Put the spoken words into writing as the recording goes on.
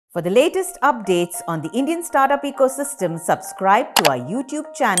For the latest updates on the Indian startup ecosystem, subscribe to our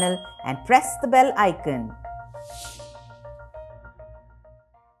YouTube channel and press the bell icon.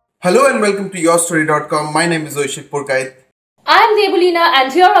 Hello and welcome to YourStory.com. My name is Aishik Purkait. I am Debolina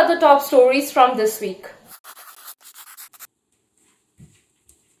and here are the top stories from this week.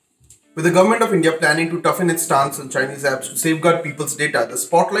 With the government of India planning to toughen its stance on Chinese apps to safeguard people's data, the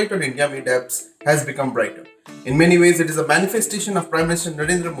spotlight on India-made apps has become brighter. In many ways, it is a manifestation of Prime Minister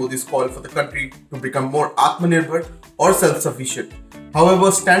Narendra Modi's call for the country to become more Atmanirbhar or self-sufficient.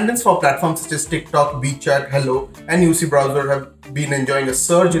 However, stand-ins for platforms such as TikTok, WeChat, Hello and UC Browser have been enjoying a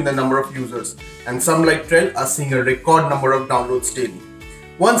surge in the number of users, and some like Trell are seeing a record number of downloads daily.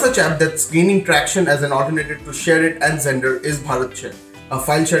 One such app that's gaining traction as an alternative to ShareIt and Zender is BharatShare, a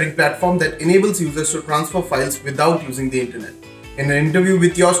file-sharing platform that enables users to transfer files without using the internet. In an interview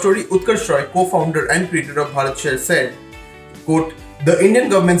with YourStory, Utkarsh Roy, co-founder and creator of BharatShare, said, quote, "The Indian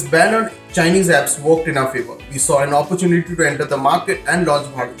government's ban on Chinese apps worked in our favor. We saw an opportunity to enter the market and launch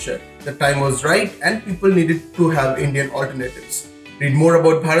BharatShare. The time was right and people needed to have Indian alternatives." Read more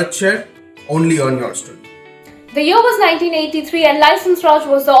about BharatShare only on YourStory. The year was 1983 and License Raj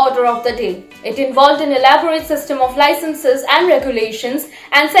was the order of the day. It involved an elaborate system of licenses and regulations,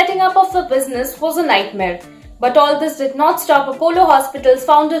 and setting up of a business was a nightmare. But all this did not stop Apollo Hospital's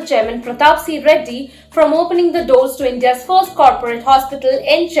founder chairman Pratap C. Reddy from opening the doors to India's first corporate hospital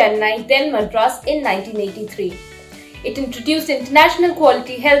in Chennai, then Madras in 1983. It introduced international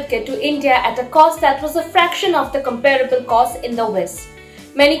quality healthcare to India at a cost that was a fraction of the comparable costs in the West.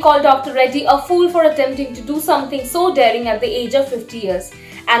 Many call Dr. Reddy a fool for attempting to do something so daring at the age of 50 years,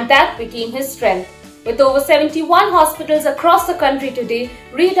 and that became his strength. With over 71 hospitals across the country today,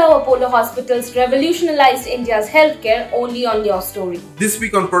 read how Apollo Hospitals revolutionized India's healthcare only on YourStory. This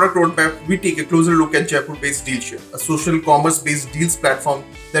week on Product Roadmap, we take a closer look at Jaipur-based Dealshare, a social commerce-based deals platform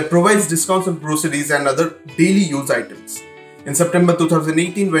that provides discounts on groceries and other daily use items. In September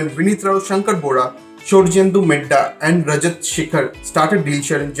 2018, when Vinit Rao, Shankar Bora, Shorjendu Medda and Rajat Shikhar started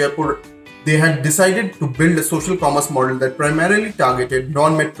Dealshare in Jaipur, they had decided to build a social commerce model that primarily targeted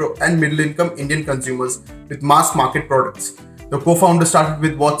non-metro and middle-income Indian consumers with mass market products. The co-founder started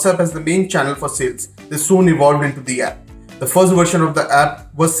with WhatsApp as the main channel for sales. This soon evolved into the app. The first version of the app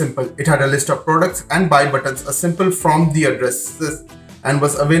was simple. It had a list of products and buy buttons, a simple from the addresses, and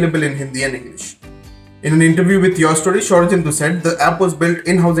was available in Hindi and English. In an interview with YourStory, Shorjendu said the app was built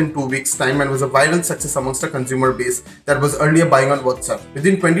in-house in 2 weeks' time and was a viral success amongst a consumer base that was earlier buying on WhatsApp.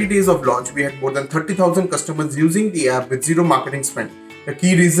 Within 20 days of launch, we had more than 30,000 customers using the app with zero marketing spend. The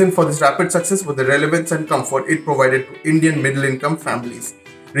key reason for this rapid success was the relevance and comfort it provided to Indian middle-income families.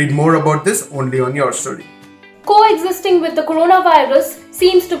 Read more about this only on YourStory. Coexisting with the coronavirus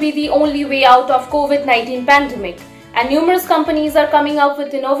seems to be the only way out of COVID-19 pandemic. And numerous companies are coming up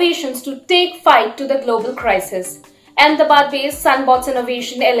with innovations to take fight to the global crisis. Ahmedabad-based Sunbots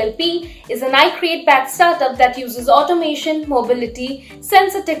Innovation LLP is an iCreate-backed startup that uses automation, mobility,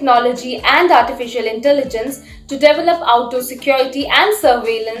 sensor technology and artificial intelligence to develop outdoor security and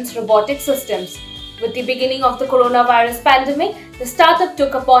surveillance robotic systems. With the beginning of the coronavirus pandemic, the startup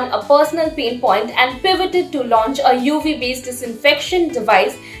took upon a personal pain point and pivoted to launch a UV-based disinfection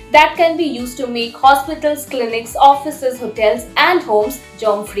device that can be used to make hospitals, clinics, offices, hotels and homes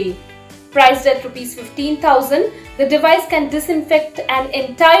germ-free. Priced at Rs 15,000, the device can disinfect an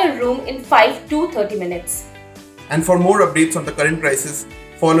entire room in 5 to 30 minutes. And for more updates on the current crisis,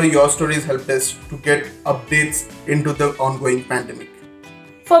 follow YourStory's help desk to get updates into the ongoing pandemic.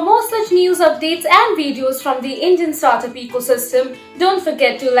 For more such news updates and videos from the Indian startup ecosystem, don't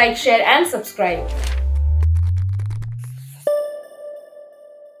forget to like, share and subscribe.